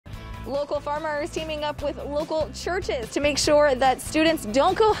Local farmers teaming up with local churches to make sure that students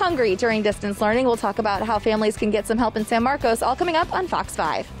don't go hungry during distance learning. We'll talk about how families can get some help in San Marcos, all coming up on Fox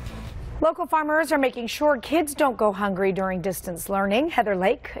 5. Local farmers are making sure kids don't go hungry during distance learning. Heather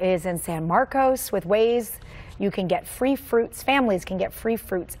Lake is in San Marcos with ways you can get free fruits. Families can get free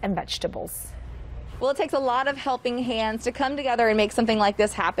fruits and vegetables. Well, it takes a lot of helping hands to come together and make something like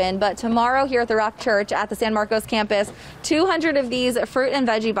this happen. But tomorrow here at the Rock Church at the San Marcos campus, 200 of these fruit and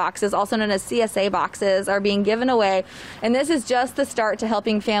veggie boxes, also known as CSA boxes, are being given away. And this is just the start to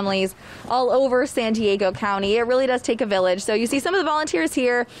helping families all over San Diego County. It really does take a village. So you see some of the volunteers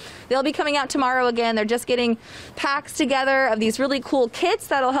here. They'll be coming out tomorrow again. They're just getting packs together of these really cool kits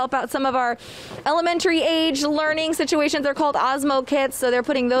that'll help out some of our elementary age learning situations. They're called Osmo kits. So they're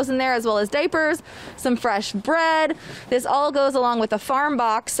putting those in there, as well as diapers, some fresh bread. This all goes along with a farm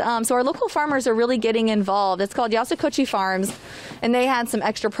box. So our local farmers are really getting involved. It's called Yasakochi Farms, and they had some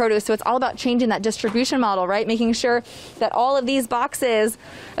extra produce. So it's all about changing that distribution model, right? Making sure that all of these boxes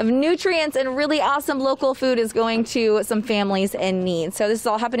of nutrients and really awesome local food is going to some families in need. So this is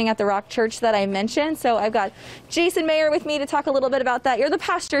all happening at the Rock Church that I mentioned. So I've got Jason Mayer with me to talk a little bit about that. You're the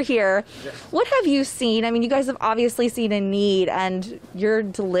pastor here. Yes. What have you seen? I mean, you guys have obviously seen a need and you're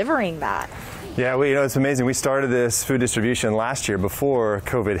delivering that. Yeah, it's amazing. We started this food distribution last year before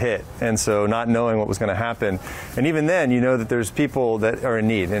COVID hit, and so not knowing what was going to happen. And even then, you know that there's people that are in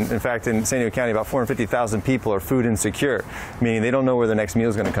need. And in fact, in San Diego County, about 450,000 people are food insecure, meaning they don't know where their next meal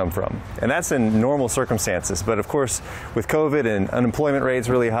is going to come from. And that's in normal circumstances. But of course, with COVID and unemployment rates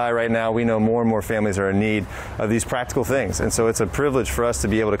really high right now, we know more and more families are in need of these practical things. And so it's a privilege for us to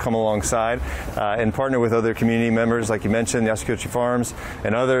be able to come alongside and partner with other community members, like you mentioned, Yasakochi Farms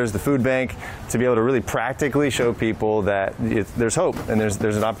and others, the food bank, to be able to really practically show people that there's hope and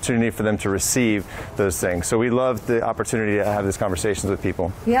there's an opportunity for them to receive those things. So we love the opportunity to have these conversations with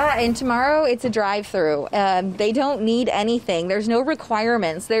people. Yeah, and tomorrow it's a drive-through. They don't need anything. There's no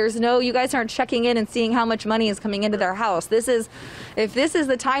requirements. You guys aren't checking in and seeing how much money is coming into their house. If this is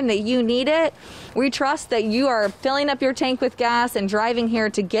the time that you need it, we trust that you are filling up your tank with gas and driving here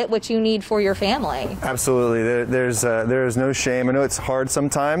to get what you need for your family. Absolutely. There is no shame. I know it's hard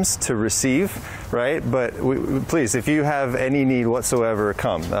sometimes to receive, right? But please, if you have any need whatsoever,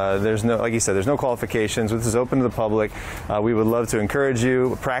 come. There's no, like you said, there's no qualifications. This is open to the public. We would love to encourage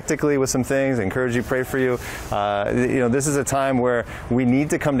you practically with some things, encourage you, pray for you. This is a time where we need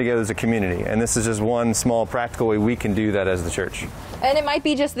to come together as a community, and this is just one small practical way we can do that as the church. And it might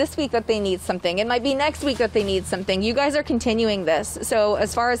be just this week that they need something. It might be next week that they need something. You guys are continuing this. So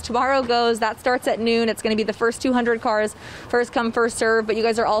as far as tomorrow goes, that starts at noon. It's going to be the first 200 cars, first come, first serve. But you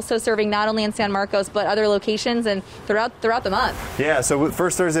guys are also serving not only in San Marcos, but other locations and throughout the month. Yeah, so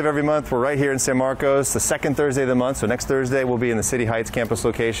first Thursday of every month, we're right here in San Marcos. The second Thursday of the month, so next Thursday, we'll be in the City Heights campus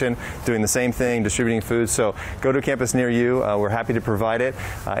location doing the same thing, distributing food. So go to a campus near you. We're happy to provide it.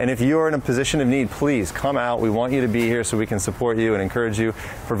 And if you're in a position of need, please come out. We want you to be here so we can support you and encourage you,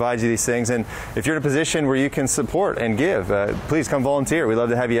 provide you these things. And if you're in a position where you can support and give, please come volunteer. We'd love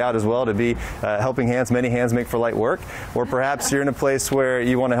to have you out as well to be helping hands. Many hands make for light work. Or perhaps you're in a place where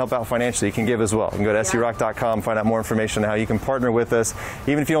you want to help out financially. You can give as well. You can go to sdrock.com, find out more information on how you can partner with us.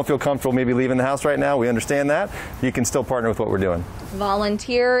 Even if you don't feel comfortable maybe leaving the house right now, we understand that. You can still partner with what we're doing.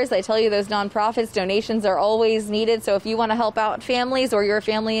 Volunteers, I tell you, those nonprofits, donations are always needed. So if you want to help out families or you're a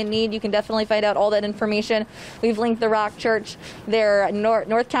family in need, you can definitely find out all that information. We've linked the Rock Church, their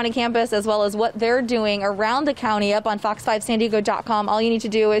North County campus, as well as what they're doing around the county up on fox5sandiego.com. All you need to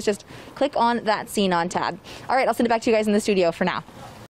do is just click on that Scene On tab. All right, I'll send it back to you guys in the studio for now.